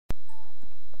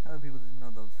Hello people, this is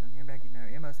Meldoson here, back in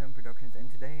our MO7 Productions, and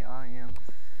today I am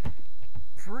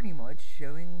pretty much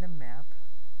showing the map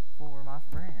for my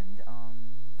friend,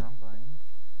 wrong button,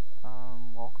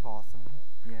 Walk of Awesome.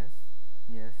 Yes,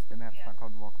 the map's not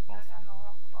called Walk of Awesome. I'm the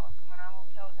Walk of Awesome, and I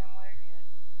will tell them what it is.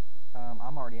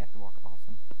 I'm already at the Walk of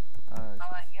Awesome.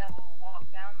 Alright, yeah, we'll walk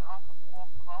down the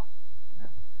Walk of Awesome. Yeah.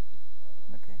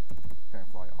 Okay, don't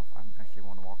fly off. I actually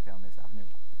want to walk down this. I've never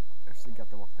actually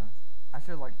got to walk down this. I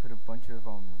should like put a bunch of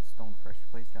stone pressure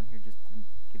plates down here just to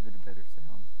give it a better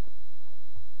sound.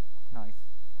 Nice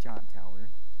giant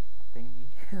tower thingy.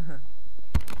 Now,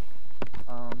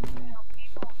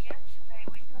 people, yesterday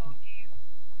we told you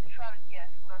to try to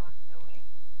guess what I was doing.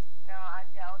 Now, I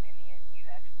doubt any of you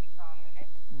actually commented.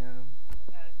 No.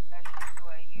 Because that's just the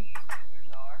way you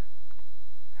YouTubers are.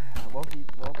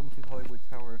 Welcome to Hollywood's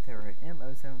Tower of Terror at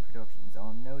MO7 Productions.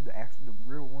 No, the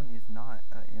real one is not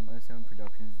MO7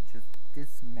 Productions. Just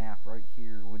this map right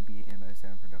here would be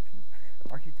MO7 Productions.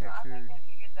 Architecture. I think I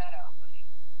figured that out, buddy.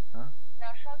 Huh?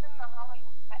 Now show them the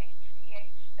Hollywood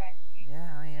HTH statue.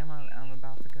 Yeah, I am. I'm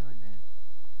about to go in there.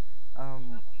 Show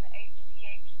them the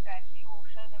HTH statue. We'll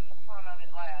show them the front of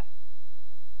it last.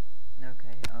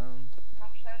 Okay. Now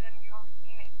show them your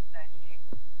Phoenix statue.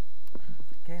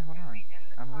 Okay, hold on.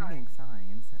 I'm reading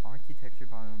signs. Architecture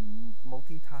by a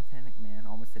multi-Titanic man.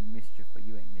 Almost said mischief, but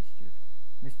you ain't mischief.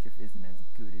 Mischief isn't as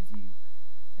good as you.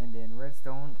 And then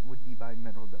redstone would be by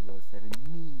Metal 007.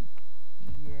 Me.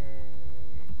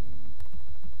 Yay.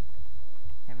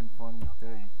 Having fun with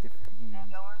the different views. Now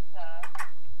go inside.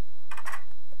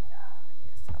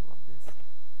 Yes, I love this. It's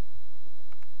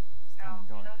Now kind of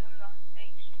dark. show them the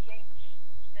HTH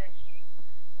statue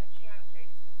that you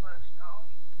encased in glowstone.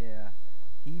 Yeah.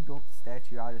 He built the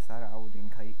statue. I decided I would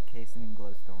encase it in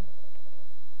glowstone.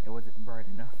 It wasn't bright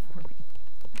enough for me.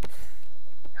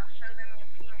 Now show them your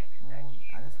Phoenix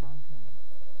statue. That's what I'm doing.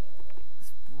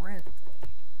 Sprint.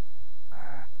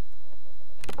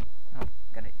 Oh,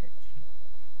 got a hitch.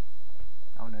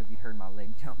 I don't know if you heard my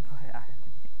leg jump, but I have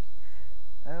an hitch.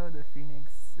 Oh, the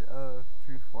Phoenix of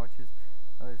Truth watches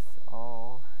us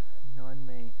all. None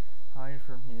may hide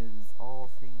from his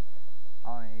all-seeing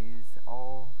eyes.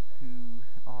 All who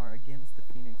are against the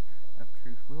Phoenix of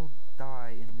Truth will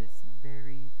die in this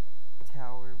very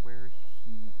tower where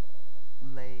he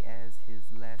lay as his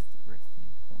last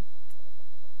resting point.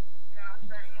 Now is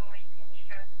that any way you can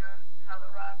show them how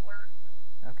the ride works?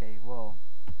 Okay, well,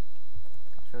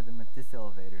 I'll show them at this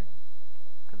elevator,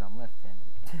 because I'm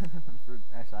left-handed.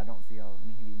 Actually, I don't see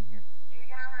me being here. You're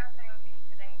gonna have to encase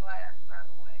it in glass, by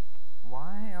the way.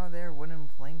 Why are there wooden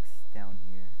planks down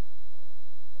here?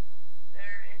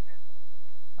 There isn't.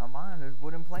 Oh mine, there's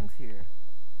wooden planks here.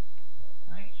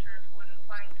 Are you sure it's wooden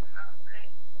planks and not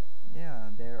bricks? Yeah,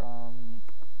 they're,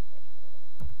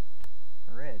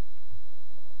 red.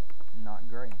 Not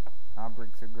gray. My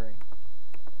bricks are gray.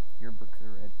 Your bricks are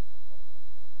red.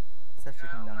 Let's actually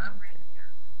come down my here and bricks check.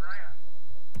 are brown.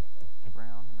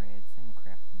 Brown, red, same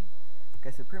crap to me.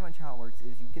 Okay, so pretty much how it works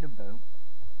is you get a boat,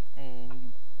 and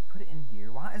you put it in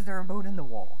here. Why is there a boat in the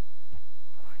wall?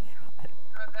 Oh my god.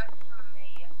 That's from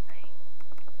me, I think.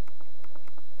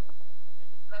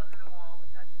 There's a boat in the wall,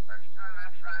 but that's the first time I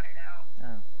tried it out.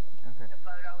 Oh, okay. The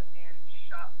boat I was in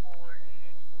shot forward and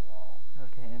into the wall.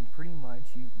 Okay, and pretty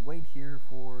much you wait here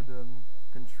for the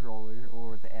controller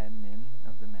or the admin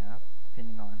of the map,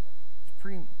 depending on. It's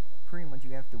pretty much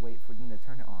you have to wait for them to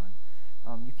turn it on.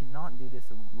 You cannot do this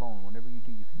alone. Whatever you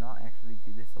do, you cannot actually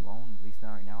do this alone, at least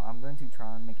not right now. I'm going to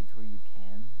try and make it to where you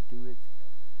can do it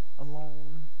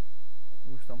alone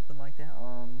or something like that.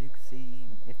 You can see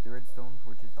if the redstone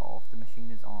torch is off, the machine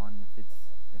is on. If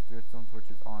the redstone torch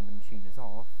is on, the machine is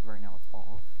off. Right now it's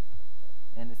off.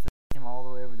 And it's the same all the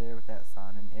way over there with that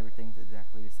sign, and everything's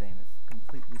exactly the same. It's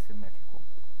completely symmetrical.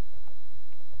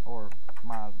 Or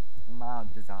my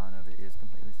design of it is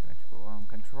completely symmetrical.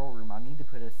 Control room, I need to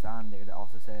put a sign there that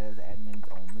also says admins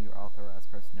only or authorized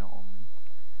personnel only.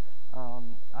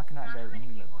 I cannot go any level. How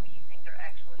many people do you think are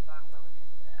actually going to listen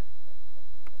to that?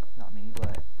 Not many,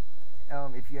 but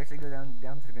if you actually go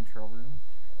down to the control room,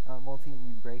 multi, and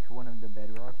you break one of the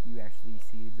bedrock, you actually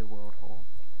see the world hole.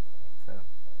 So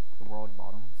the world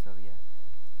bottom. So yeah.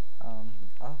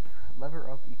 Lever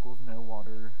up equals no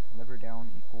water. Lever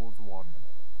down equals water.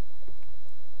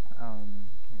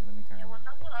 Here, let me turn. Yeah, what's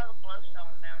up with all the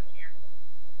glowstone down here?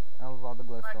 Oh, with all the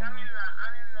glowstone. Like I'm in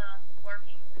the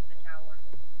workings of the tower.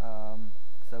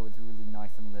 So it's really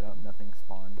nice and lit up. Nothing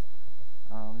spawns.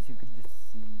 So you could just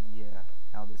see, yeah,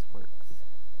 how this works.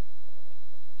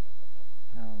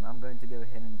 I'm going to go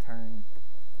ahead and turn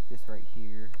this right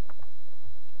here.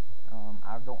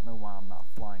 I don't know why I'm not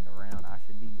flying around. I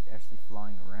should be actually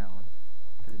flying around.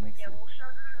 because it makes Yeah, it. we'll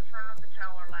start in the front of the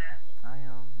tower last.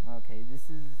 Okay. This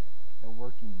is the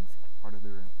workings part of the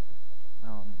room.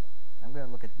 I'm gonna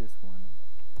look at this one.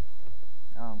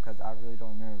 Cause I really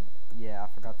don't remember. Yeah, I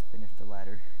forgot to finish the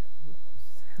ladder.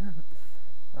 Whoops.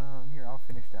 Here, I'll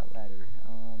finish that ladder.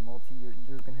 Multi,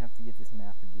 you're gonna have to get this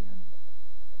map again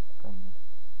from me.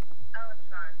 Oh, it's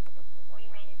fine. What do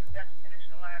you mean you forgot to finish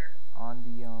the ladder? On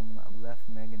the left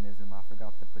mechanism, I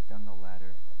forgot to put down the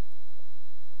ladder.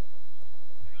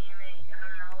 What do you mean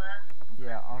on the left?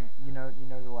 Yeah, you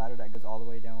know the ladder that goes all the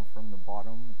way down from the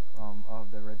bottom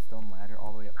of the redstone ladder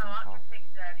all the way up to the Oh, I top. can fix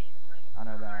that easily. I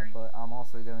know that, but I'm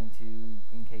also going to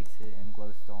encase it in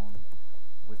glowstone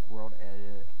with world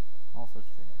edit, all sorts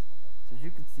of things. So as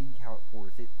you can see how it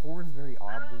pours. It pours very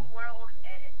oddly. Oh, world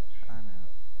edit. I know.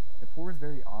 It pours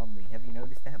very oddly. Have you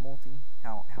noticed that, Multi?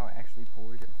 How it actually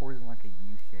pours? It pours in like a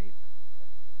U shape.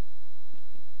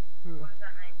 What does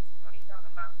that mean? What are you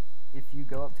talking about? If you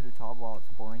go up to the top while it's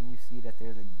pouring, you see that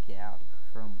there's a gap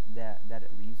from that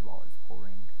it leaves while it's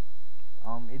pouring.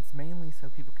 It's mainly so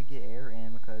people could get air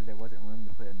and because there wasn't room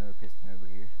to put another piston over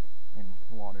here and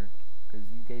water. Because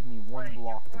you gave me one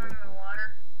block to work with.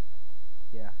 Water?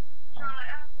 Yeah.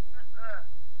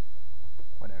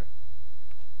 Whatever.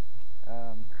 I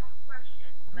have a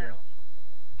question. Yeah.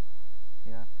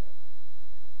 Yeah.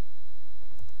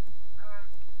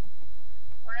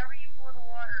 Whenever you pour the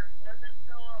water, does it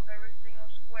fill up every single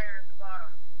square at the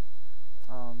bottom?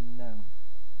 No.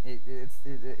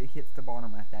 It hits the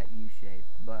bottom at that U shape,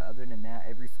 but other than that,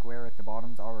 every square at the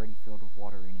bottom's already filled with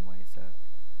water anyway, so.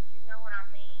 You know what I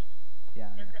mean.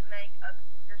 Yeah. Does it make a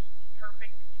just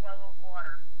perfect flow of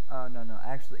water? No.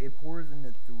 Actually, it pours in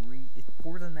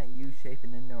that U shape,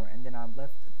 and then I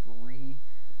left 3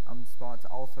 spots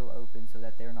also open so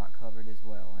that they're not covered as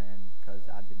well, and because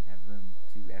I didn't have room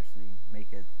to actually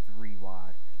make a 3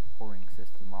 wide pouring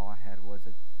system, all I had was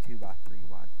a 2x3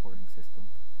 wide pouring system.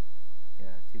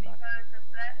 Yeah, 2x3. Because if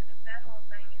that whole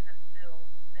thing isn't filled,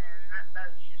 then that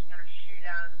boat's just gonna shoot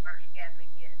out of the first gap it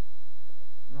gets.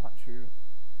 Not true.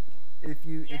 If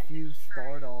you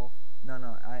start off,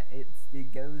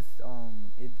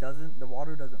 the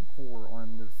water doesn't pour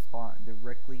on the spot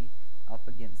directly up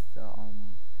against the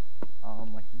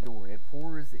like the door. It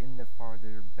pours in the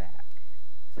farther back,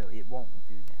 so it won't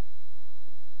do that.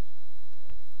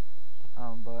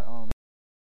 But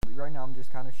right now I'm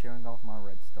just kind of showing off my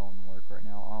redstone work right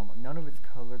now. None of it's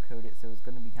color coded, so it's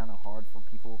going to be kind of hard for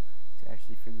people to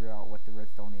actually figure out what the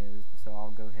redstone is. So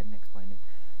I'll go ahead and explain it.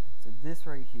 So this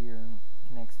right here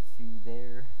connects to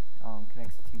there,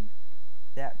 connects to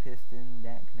that piston,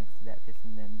 that connects to that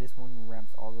piston, then this one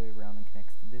wraps all the way around and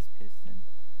connects to this piston.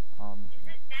 Is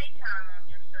it daytime on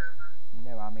your server?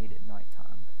 No, I made it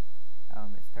nighttime.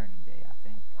 It's turning day, I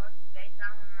think. Well, it's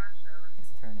daytime on my server.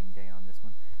 It's turning day on this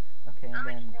one. Okay, and I'm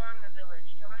exploring the village.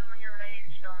 Tell me when you're ready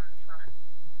to show in the front.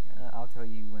 I'll tell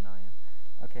you when I am.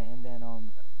 Okay, and then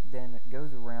it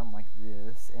goes around like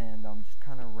this, and just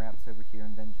kind of wraps over here,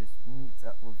 and then just meets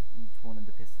up with each one of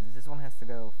the pistons. This one has to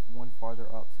go one farther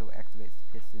up, so it activates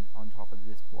the piston on top of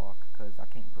this block, because I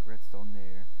can't put redstone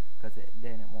there, because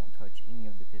then it won't touch any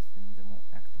of the pistons, and won't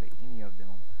activate any of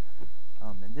them.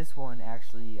 And this one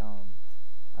actually, on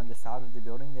the side of the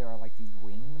building, there are like these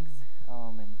wings,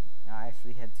 and I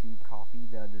actually had to copy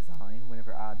the design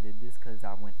whenever I did this, because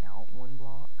I went out one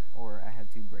block, or I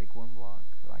had to break one block.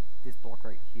 Like this block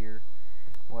right here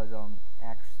was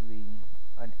actually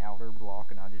an outer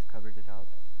block, and I just covered it up,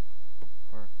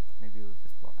 or maybe it was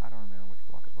this block. I don't remember which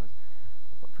block it was,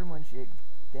 but pretty much it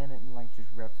like just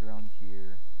wraps around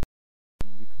here.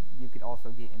 And you could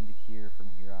also get into here from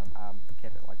here. I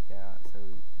kept it like that so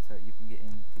you can get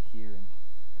into here, and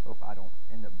hope I don't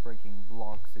end up breaking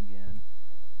blocks again.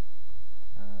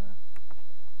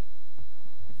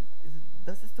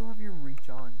 Does it still have your reach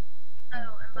on?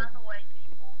 Oh, and by the way,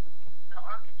 people, the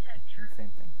architecture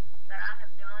Same thing. that I have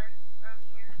done on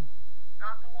here,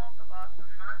 not the Walk of Awesome,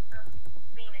 not the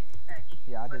Phoenix statue.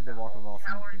 Yeah, I did the Walk of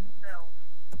Awesome tower in Phoenix. itself,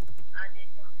 I did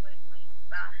completely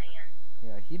by hand.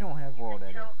 Yeah, he don't have world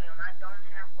edit. Tell them I don't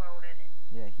have world edit.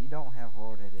 Yeah, he don't have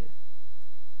world edit.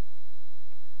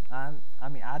 I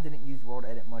mean, I didn't use world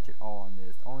edit much at all on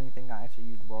this. The only thing I actually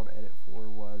used world edit for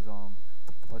was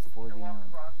for The Walk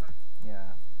of Awesome.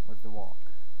 yeah, was the walk.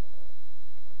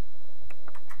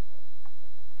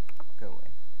 Go away.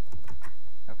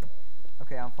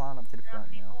 Okay, I'm flying up to the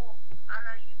front now. People, I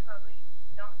know you probably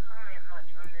don't comment much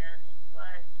on this,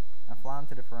 but I'm flying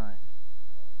to the front.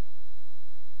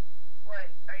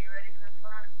 wait, are you ready for the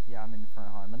front? Yeah, I'm in the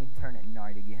front. Hold on, let me turn it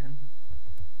night again.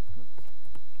 Oops.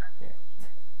 There.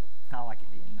 I like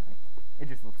it being night. It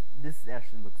just looks. This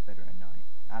actually looks better at night.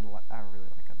 I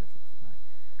really like how this looks at night.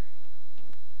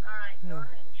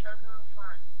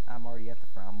 at the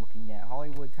front. I'm looking at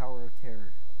Hollywood Tower of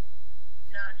Terror.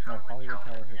 No, it's No, Hollywood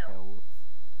Tower Hotel. Whoops.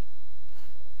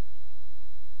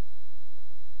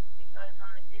 Because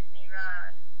on the Disney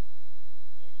ride,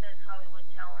 it says Hollywood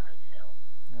Tower Hotel.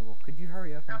 No, well, could you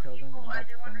hurry up and Now, tell them people, I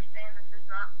about do the front? understand this is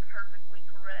not perfectly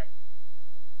correct.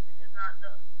 This is not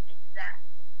the exact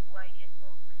way it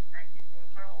looks at Disney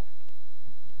World.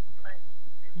 But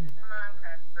this is the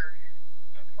Minecraft version.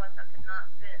 And plus, I could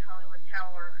not fit Hollywood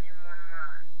Tower in one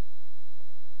ride.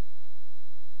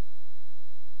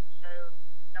 So,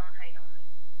 don't hate on it.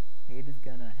 Hate is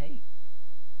gonna hate.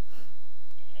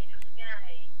 Haters are gonna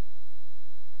hate.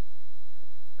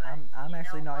 But I'm you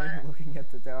actually know not what? even looking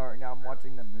at the tower now. I'm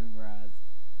watching the moon rise.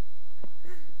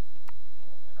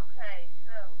 Okay,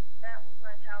 so that was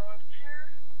my Tower of Terror.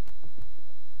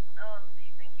 Do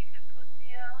you think you could put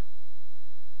the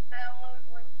download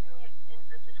link in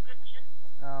the description?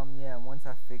 Yeah. Once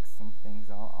I fix some things,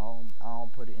 I'll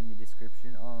put it in the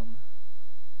description.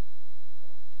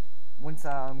 Once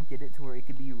I get it to where it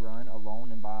could be run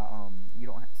alone and by you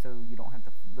don't have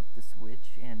to flip the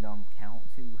switch and count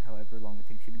to however long it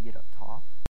takes you to get up top.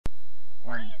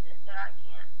 Why And is it that I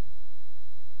can't?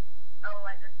 Oh,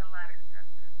 wait, that's a ladder.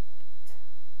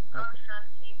 I was trying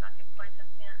to see if I could place a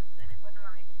fence, and it wouldn't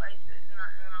let me place it, and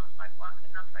I was like, why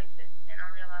couldn't I place it? And I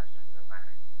realized it was a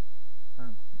ladder.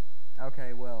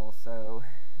 Okay, well, so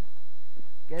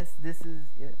guess this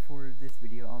is it for this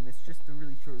video. It's just a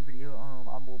really short video.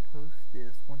 I will post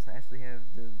this once I actually have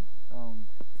the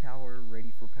tower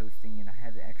ready for posting, and I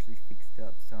have it actually fixed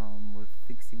up some with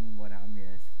fixing what I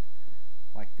missed,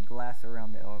 like the glass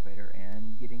around the elevator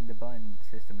and getting the button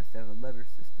system instead of a lever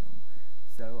system.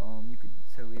 So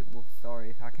it will start.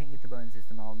 If I can't get the button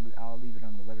system, I'll leave it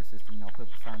on the lever system, and I'll put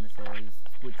a sign that says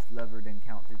switch lever, then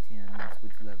count to 10, then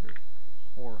switch lever,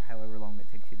 or however long it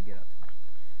takes you to get up to it.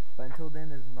 But until then,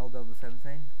 this is Mel 7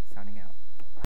 saying, signing out.